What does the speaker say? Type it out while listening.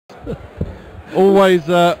always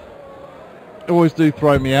do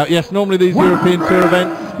throw me out. Yes, normally these European Tour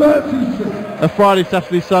events are Friday,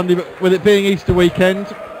 Saturday, Sunday, but with it being Easter weekend,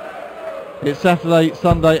 it's Saturday,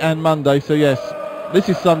 Sunday and Monday. So yes, this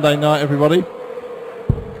is Sunday night, everybody.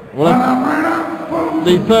 We'll have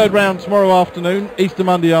the third round tomorrow afternoon, Easter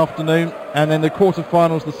Monday afternoon, and then the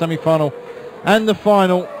quarter-finals, the semi-final and the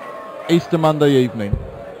final Easter Monday evening.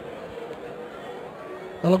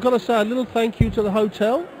 And I've got to say a little thank you to the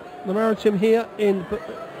hotel, the Maritime here in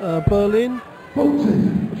Berlin,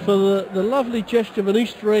 for the lovely gesture of an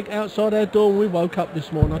Easter egg outside our door when we woke up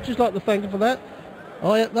this morning. I'd just like to thank them for that.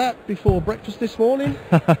 I ate that before breakfast this morning,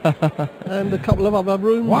 and a couple of other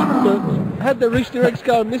rooms that had their Easter eggs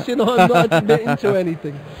going missing. I'm not admitting to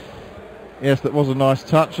anything. Yes, that was a nice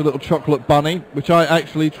touch, a little chocolate bunny, which I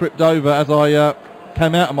actually tripped over as I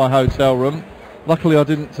came out of my hotel room. Luckily I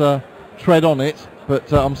didn't tread on it,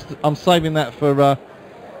 but I'm saving that for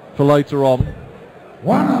later on.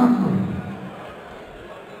 100.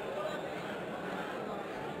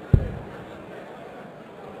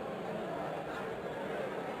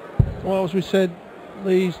 Well, as we said,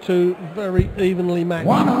 these two very evenly matched.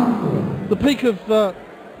 100. The peak of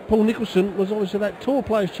Paul Nicholson was obviously that Tour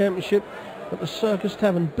Players Championship at the Circus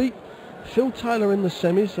Tavern. Beat Phil Taylor in the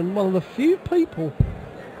semis, and one of the few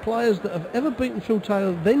players that have ever beaten Phil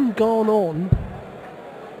Taylor, then gone on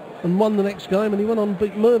and won the next game, and he went on and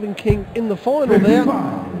beat Mervyn King in the final there.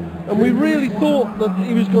 And we really thought that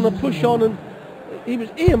he was going to push on, and he was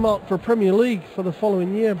earmarked for a Premier League for the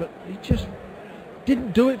following year, but he just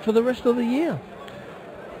didn't do it for the rest of the year.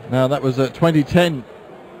 Now that was at 2010,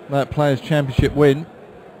 that Players' Championship win.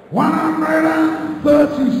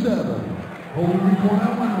 137. Holding record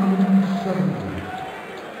at 170.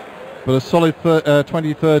 But a solid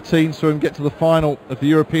 2013 saw him get to the final of the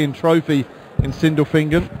European Trophy in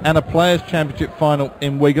Sindelfingen and a Players' Championship final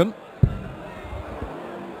in Wigan.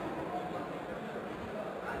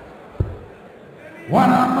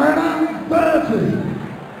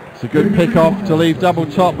 It's a good pick-off to leave double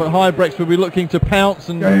top, but Huybrechts will be looking to pounce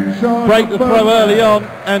and break the throw early on,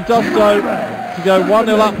 and does so to go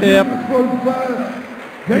 1-0 up here.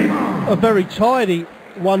 A very tidy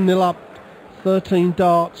 1-0 up, 13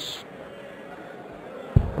 darts.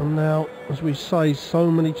 And now, as we say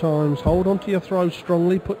so many times, hold on to your throw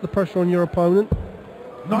strongly, put the pressure on your opponent.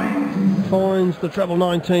 90. Finds the treble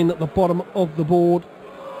 19 at the bottom of the board.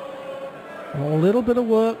 A little bit of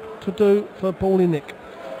work to do for Paulie Nick.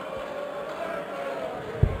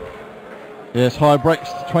 Yes,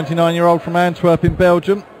 Huybrechts, 29-year-old from Antwerp in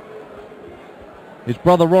Belgium. His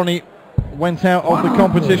brother Ronnie went out of the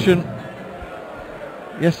competition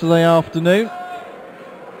yesterday afternoon.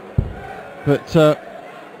 But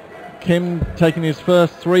Kim taking his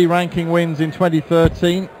first 3 ranking wins in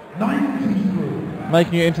 2013,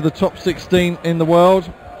 making it into the top 16 in the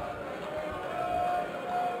world.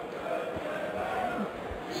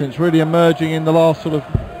 Since really emerging in the last sort of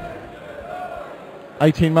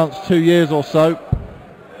 18 months, 2 years or so.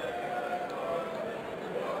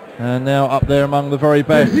 And now up there among the very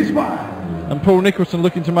best. And Paul Nicholson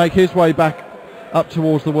looking to make his way back up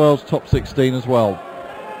towards the world's top 16 as well.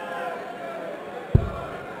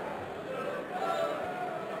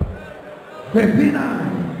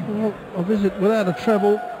 Well, a visit without a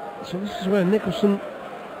treble, so this is where Nicholson,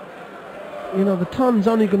 you know, the ton's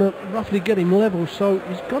only going to roughly get him level, so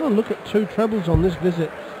he's got to look at 2 trebles on this visit.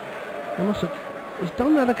 He's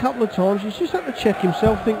done that a couple of times. He's just had to check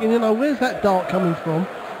himself, thinking, you know, where's that dart coming from?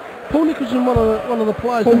 Paul Nicholson, one of the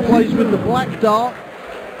players that plays with the black dart.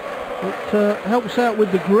 It helps out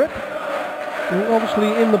with the grip. And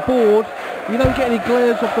obviously in the board, you don't get any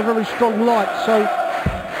glares off the very strong light, so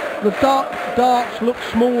the dark darts look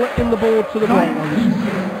smaller in the board to the bright ones.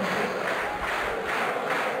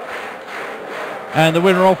 And the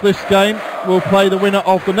winner of this game will play the winner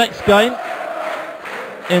of the next game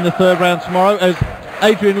in the third round tomorrow, as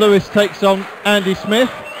Adrian Lewis takes on Andy Smith.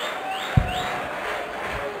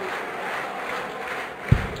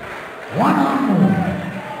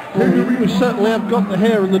 Well, we certainly have got the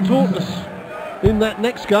hare and the tortoise in that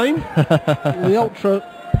next game. The ultra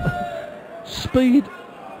speed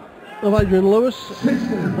of Adrian Lewis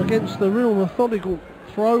against the real methodical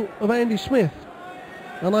throw of Andy Smith.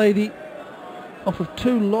 And 80 off of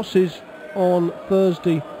 2 losses on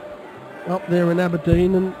Thursday up there in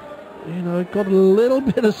Aberdeen, and you know, got a little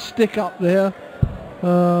bit of stick up there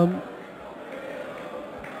from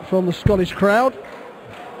the Scottish crowd.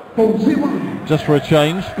 Just for a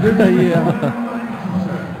change. Yeah.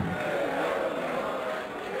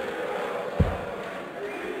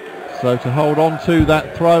 So to hold on to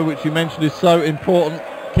that throw, which you mentioned is so important,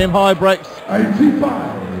 Kim Huybrechts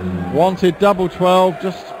 85. wanted double 12,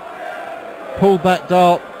 just pulled that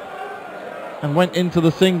dart and went into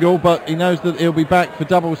the single, but he knows that he'll be back for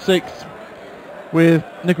double 6 with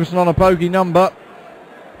Nicholson on a bogey number.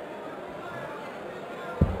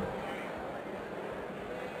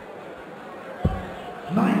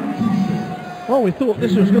 Well, we thought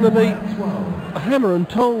this was going to be a hammer and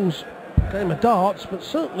tongs game of darts, but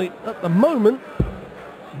certainly at the moment,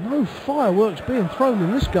 no fireworks being thrown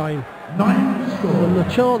in this game. And the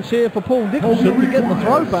chance here for Paul Nicholson to get the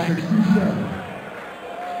throwback.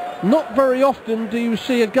 Not very often do you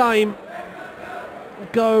see a game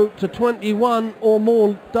go to 21 or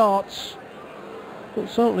more darts, but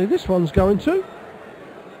certainly this one's going to.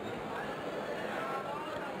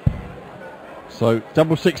 So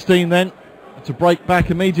double 16 then to break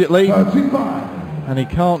back immediately, 35. and he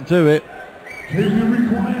can't do it. You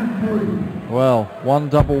require 3. Well, 1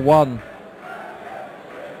 double 1.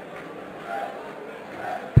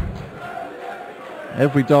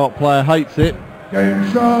 Every dart player hates it,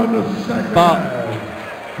 Game shown the second. but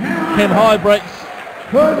Ken Huybrechts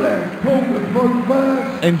Third leg, pull the front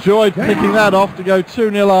first. enjoyed picking that off to go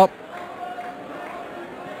 2-0 up.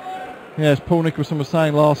 Yes, Paul Nicholson was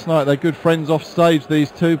saying last night they're good friends off stage,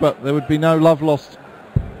 these two, but there would be no love lost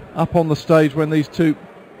up on the stage when these two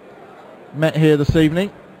met here this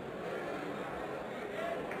evening.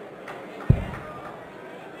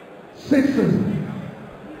 6.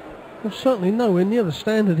 Well, certainly nowhere near the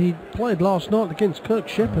standard he played last night against Kirk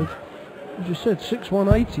Shepherd. As you said,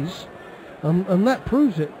 6-180s, and that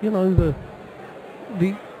proves it. You know,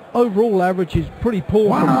 the overall average is pretty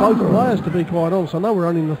poor from both players, to be quite honest. I know we're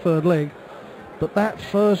only in the third leg, but that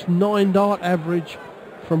first 9 dart average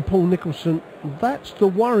from Paul Nicholson, that's the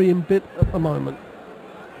worrying bit at the moment.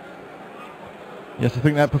 Yes, I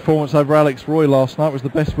think that performance over Alex Roy last night was the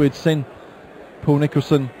best we'd seen Paul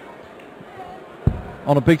Nicholson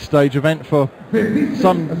on a big stage event for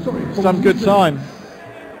some good time.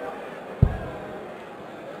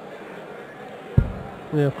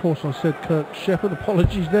 Yeah, of course I said Kirk Shepherd.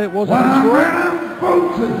 Apologies there. It was Alex Roy.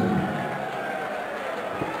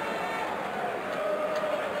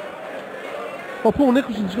 Well, Paul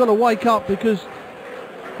Nicholson's got to wake up, because,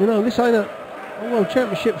 you know, this ain't a World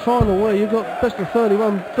Championship final where you've got best of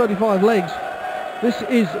 31, 35 legs. This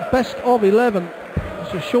is best of 11.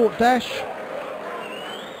 It's a short dash.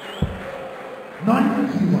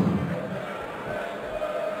 91.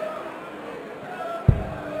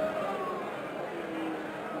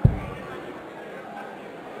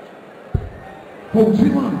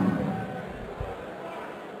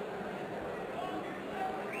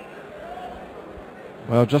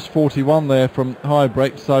 Well, just 41 there from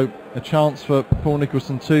Huybrechts, so a chance for Paul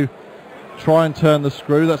Nicholson to try and turn the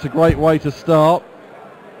screw. That's a great way to start.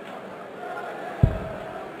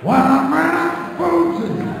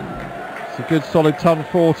 140. It's a good solid ton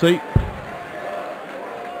 40.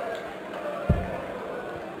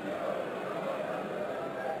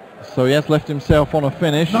 So he has left himself on a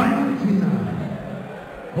finish. 99.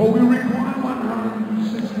 But we require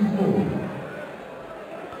 164.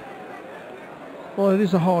 Well, it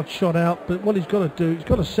is a hard shot out, but what he's got to do, he's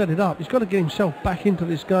got to set it up. He's got to get himself back into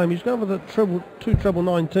this game. He's going with the two treble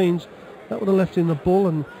 19s. That would have left him the ball,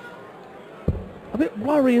 and a bit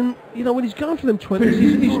worrying, you know, when he's going for them 20s,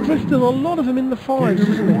 he's drifting a lot of them in the 5s,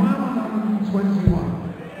 isn't he?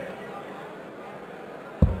 121.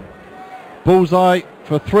 Bullseye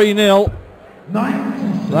for 3-0.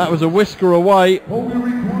 96. That was a whisker away. But we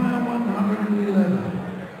require 111.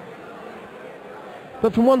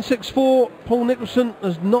 But from 164, Paul Nicholson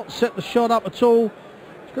has not set the shot up at all.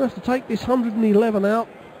 He's going to have to take this 111 out.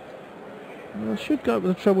 I should go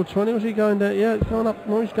with the treble 20. Was he going down? Yeah, he's going up.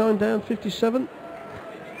 No, he's going down. 57.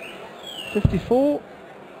 54.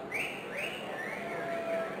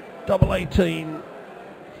 Double 18.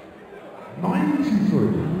 93.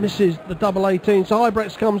 Misses the double 18. So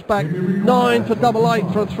Huybrechts comes back. 9 for double 8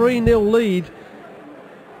 for a 3-0 lead.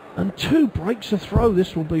 And 2 breaks a throw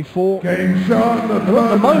this will be for. Game shot. And at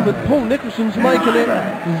the moment, Paul Nicholson's making it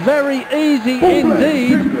very easy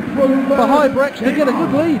indeed for Huybrechts to get a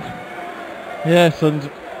good lead. Yes, and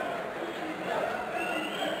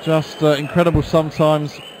just incredible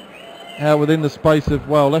sometimes how within the space of,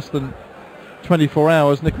 well, less than 24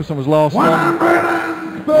 hours, Nicholson was last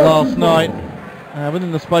night.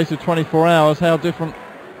 Within the space of 24 hours, how different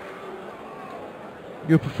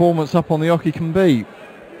your performance up on the hockey can be.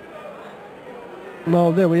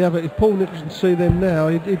 No, there we have it. If Paul Nicholson see them now,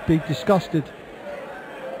 he'd be disgusted.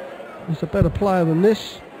 He's a better player than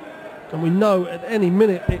this, and we know at any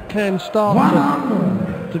minute it can start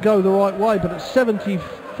to go the right way. But at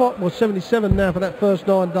 77 now for that first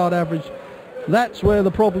 9 dart average, That's where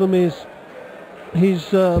the problem is.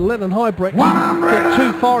 He's letting Huybrechts get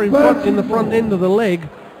too far in front in the front end of the leg,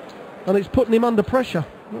 and it's putting him under pressure.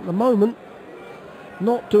 At the moment,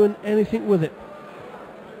 not doing anything with it.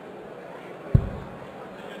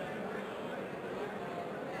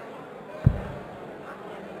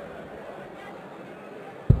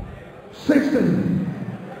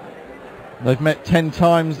 They've met 10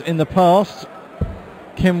 times in the past.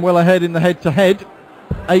 Kim well ahead in the head-to-head.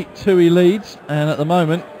 8-2 he leads, and at the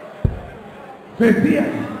moment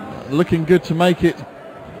 58. looking good to make it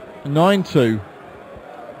 9-2.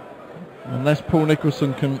 Unless Paul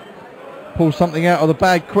Nicholson can pull something out of the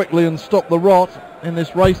bag quickly and stop the rot in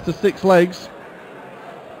this race to 6 legs.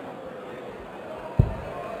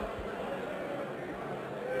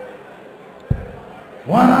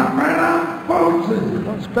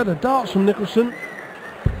 That's better darts from Nicholson,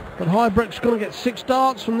 but Huybrechts going to get 6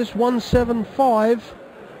 darts from this 175.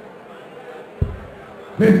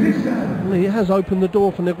 57. Well, he has opened the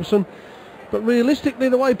door for Nicholson, but realistically,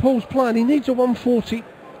 the way Paul's playing, he needs a 140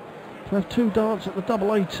 to have 2 darts at the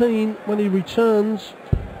double 18 when he returns,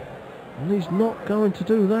 and he's not going to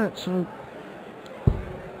do that. So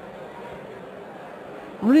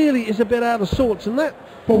really is a bit out of sorts, and that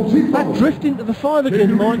drift into the 5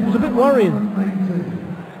 again, Mike, was a bit worrying.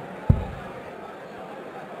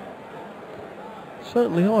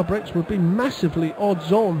 Certainly Huybrechts would be massively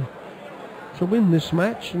odds on to win this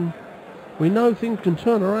match, and we know things can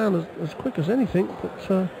turn around as quick as anything,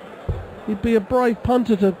 but he'd be a brave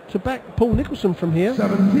punter to back Paul Nicholson from here.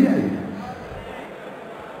 78.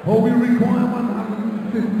 Paul, we require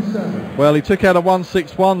 157. Well, he took out a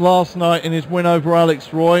 161 last night in his win over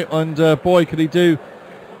Alex Roy, and boy could he do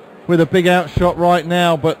with a big outshot right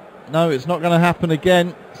now, but no, it's not going to happen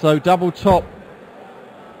again. So double top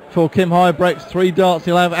for Kim Huybrechts. 3 darts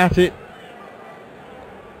he'll have at it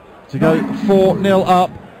to go 4-0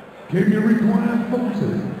 up. Kim, you require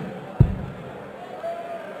 40.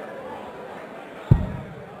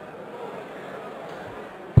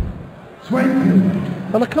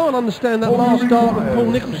 And I can't understand that last dart of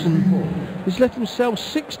Paul Nicholson. He's let himself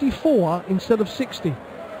 64 instead of 60.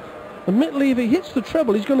 Admittedly, if he hits the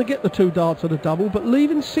treble, he's going to get the 2 darts at a double, but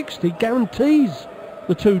leaving 60 guarantees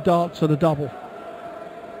the 2 darts at a double.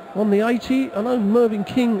 On the 80, I know Mervyn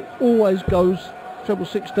King always goes treble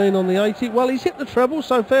 16 on the 80. Well, he's hit the treble,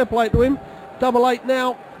 so fair play to him. Double 8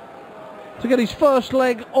 now to get his first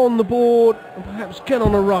leg on the board and perhaps get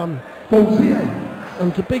on a run. 48.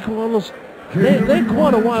 And to be quite honest, they're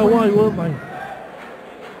quite a way away, weren't they?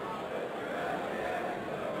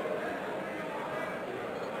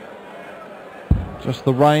 Just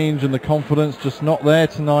the range and the confidence just not there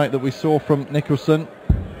tonight that we saw from Nicholson.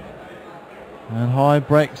 And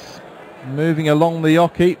Huybrechts moving along the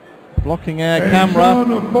oche, blocking our camera,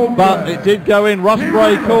 but it did go in. Russ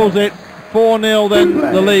Bray calls it 4-0 then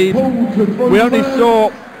the lead. We only saw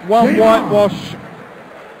one whitewash.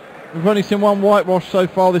 We've only seen one whitewash so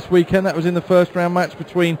far this weekend. That was in the first round match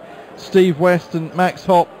between Steve West and Max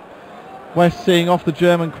Hopp. West seeing off the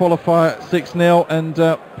German qualifier at 6-0, and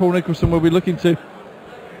Paul Nicholson will be looking to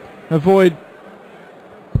avoid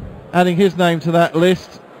adding his name to that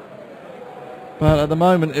list. But at the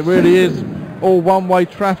moment it really is all one-way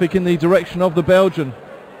traffic in the direction of the Belgian.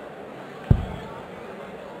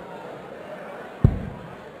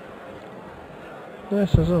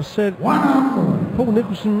 Yes, as I said, Paul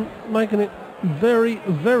Nicholson making it very,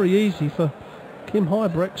 very easy for Kim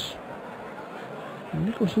Huybrechts.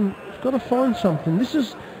 Nicholson's got to find something. This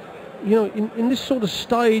is, you know, in this sort of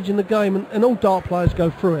stage in the game, and all dart players go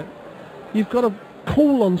through it, you've got to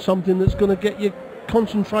call on something that's going to get your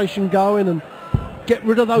concentration going and get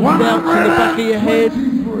rid of those doubts in the back of your head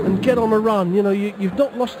and get on a run. You know, you've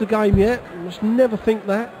not lost the game yet. You must never think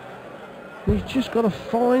that. You've just got to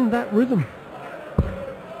find that rhythm.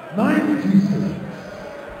 96.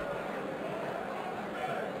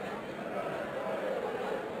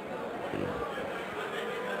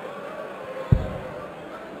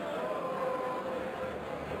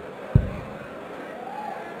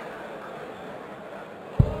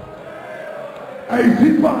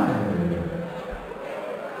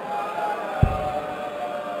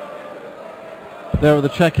 There are the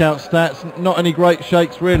checkout stats. Not any great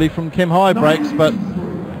shakes really from Kim Huybrechts, but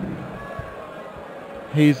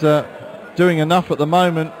he's doing enough at the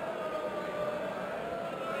moment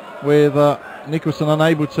with Nicholson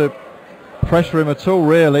unable to pressure him at all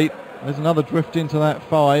really. There's another drift into that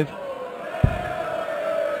 5.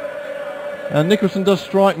 And Nicholson does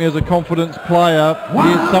strike me as a confidence player.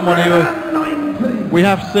 He is someone who we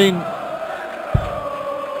have seen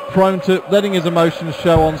prone to letting his emotions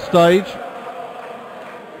show on stage.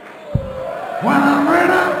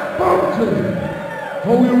 140.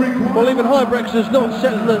 All we require. Well, even Huybrechts is not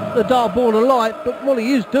setting the dartboard alight, but what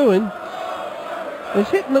he is doing is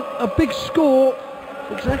hitting a big score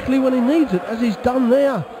exactly when he needs it, as he's done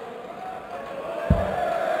there.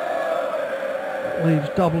 Leaves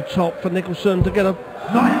double top for Nicholson to get a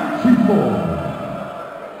 94.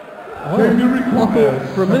 I thought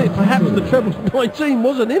for a minute perhaps the treble 19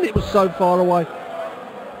 wasn't in, it was so far away.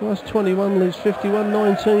 Plus 21 leaves 51,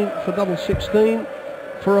 19 for double 16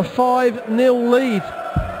 for a 5-0 lead.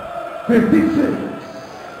 56.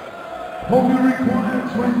 All we require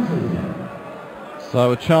 20.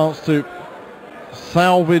 So a chance to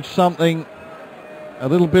salvage something, a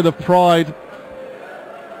little bit of pride,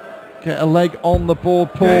 get a leg on the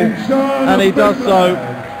board, Paul, and he does so.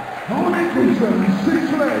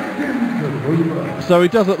 So he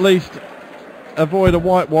does at least avoid a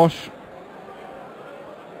whitewash.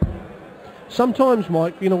 Sometimes,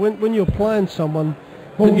 Mike, you know, when you're playing someone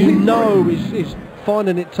that you know is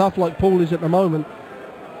finding it tough, like Paul is at the moment,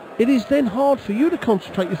 it is then hard for you to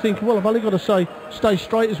concentrate. You're thinking, well, I've only got to stay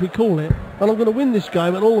straight, as we call it, and I'm going to win this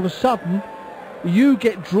game, and all of a sudden you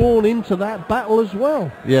get drawn into that battle as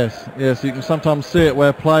well. Yes, you can sometimes see it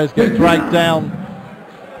where players get dragged down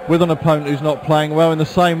with an opponent who's not playing well, in the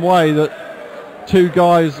same way that two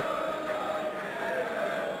guys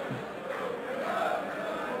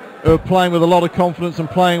who are playing with a lot of confidence and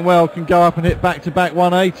playing well can go up and hit back-to-back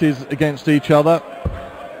 180s against each other,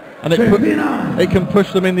 and it can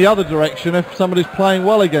push them in the other direction if somebody's playing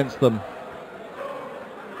well against them.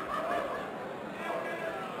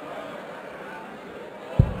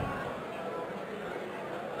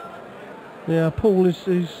 Yeah, Paul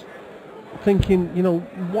is thinking, you know,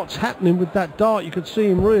 what's happening with that dart. You could see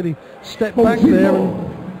him really step back there,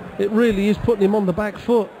 and it really is putting him on the back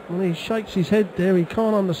foot. When he shakes his head there, he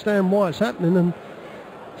can't understand why it's happening, and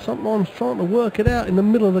sometimes trying to work it out in the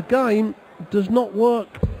middle of the game does not work.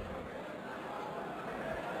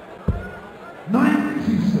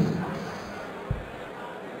 96.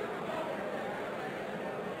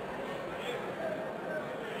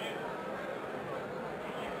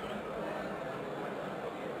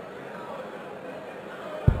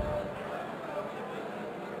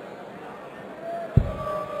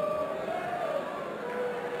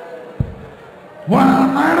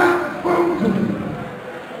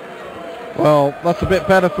 Well, that's a bit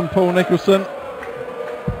better from Paul Nicholson.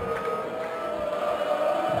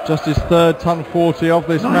 Just his third ton 40 of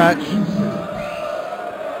this match.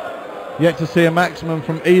 Yet to see a maximum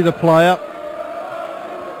from either player.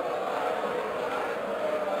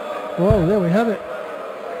 Well, there we have it.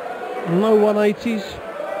 No 180s,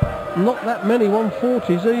 not that many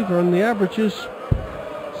 140s either, and the averages,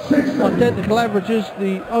 identical averages,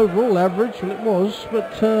 the overall average, well, it was,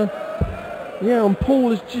 but yeah, and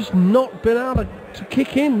Paul has just not been able to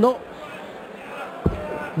kick in,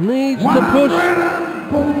 needs to push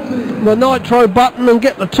the nitro button and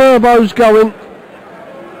get the turbos going.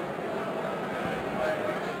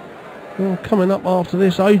 Well, coming up after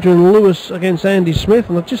this, Adrian Lewis against Andy Smith,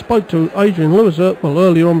 and I just spoke to Adrian Lewis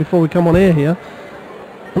earlier on before we come on air here,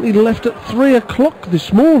 and he left at 3 o'clock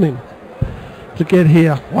this morning to get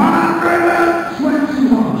here.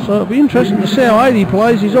 121. So it'll be interesting to see how 80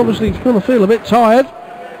 plays. He's obviously going to feel a bit tired.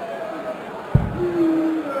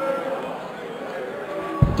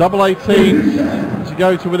 Double 18 to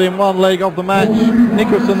go to within one leg of the match.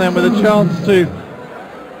 Nicholson then with a chance to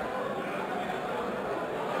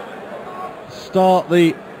start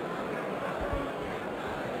the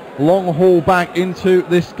long haul back into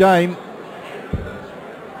this game.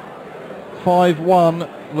 5-1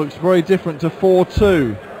 looks very different to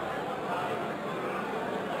 4-2.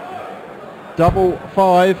 Double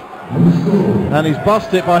 5, and he's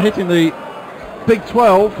busted it by hitting the big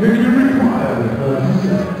 12.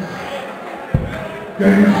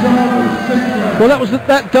 Well,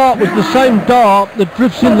 that dart was the same dart that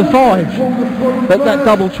drifts in the 5, but that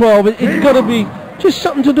double 12, it's got to be just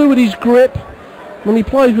something to do with his grip when he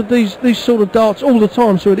plays with these sort of darts all the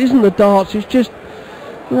time. So it isn't the darts, it's just,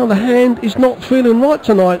 you know, the hand is not feeling right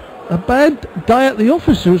tonight. A bad day at the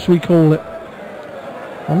office, as we call it.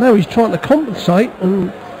 I know he's trying to compensate,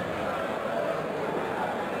 and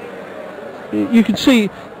you can see,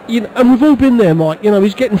 you know, and we've all been there, Mike. You know,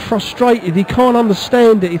 he's getting frustrated. He can't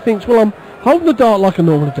understand it. He thinks, well, I'm holding the dart like I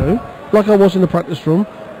normally do, like I was in the practice room.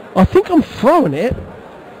 I think I'm throwing it,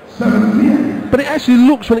 but it actually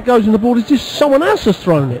looks, when it goes in the board, as if someone else has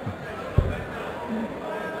thrown it.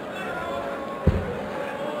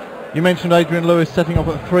 You mentioned Adrian Lewis setting off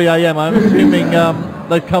at 3 a.m. I'm assuming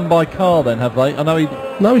they've come by car then, have they? I know he's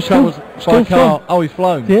still by car. flown. Oh, he's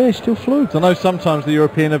flown. Yeah, he's still flew. So I know sometimes the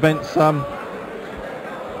European events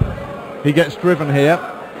He gets driven here.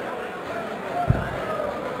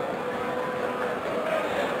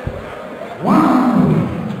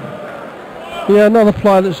 Yeah, another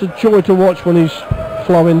player that's a joy to watch when he's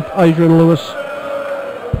flowing, Adrian Lewis.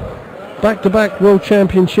 Back-to-back World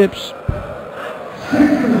Championships.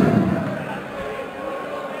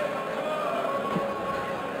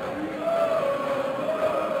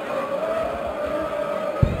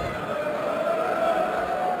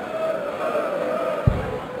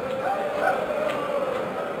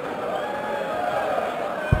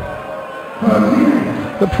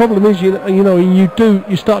 The problem is, you know,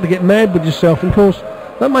 you start to get mad with yourself, and of course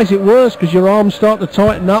that makes it worse because your arms start to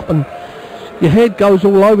tighten up and your head goes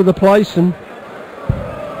all over the place. And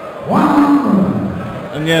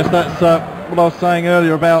yes, that's what I was saying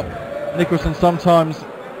earlier about Nicholson sometimes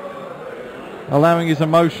allowing his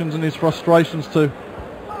emotions and his frustrations to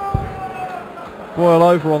boil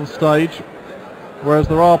over on stage, whereas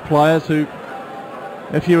there are players who,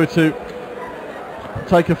 if you were to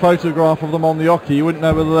take a photograph of them on the hockey, you wouldn't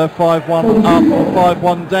know whether they're 5-1 up or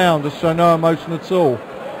 5-1 down, just show no emotion at all.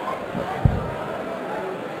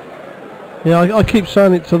 Yeah, I keep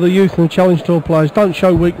saying it to the youth and the Challenge Tour players, don't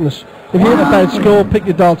show weakness. If you hit a bad score, pick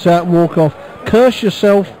your darts out and walk off. Curse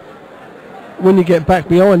yourself when you get back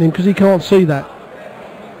behind him because he can't see that.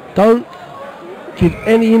 Don't give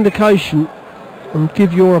any indication and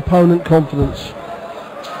give your opponent confidence.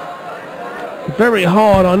 Very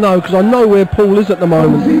hard, I know, because I know where Paul is at the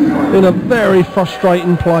moment, in a very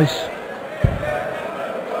frustrating place.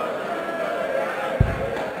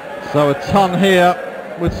 So a ton here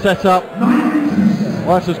would set up,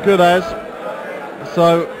 well, that's as good as,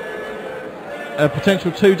 so a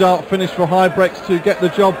potential 2-dart finish for Huybrechts to get the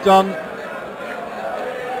job done.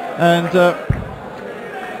 And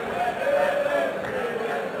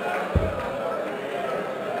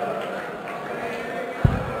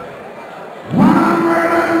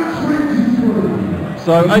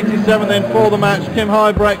so 87 then for the match. Kim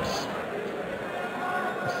Huybrechts,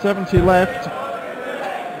 70 left.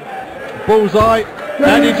 Bullseye,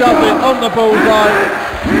 and he does it on the bullseye.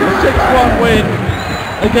 A 6-1 win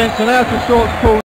against an out of sorts Paul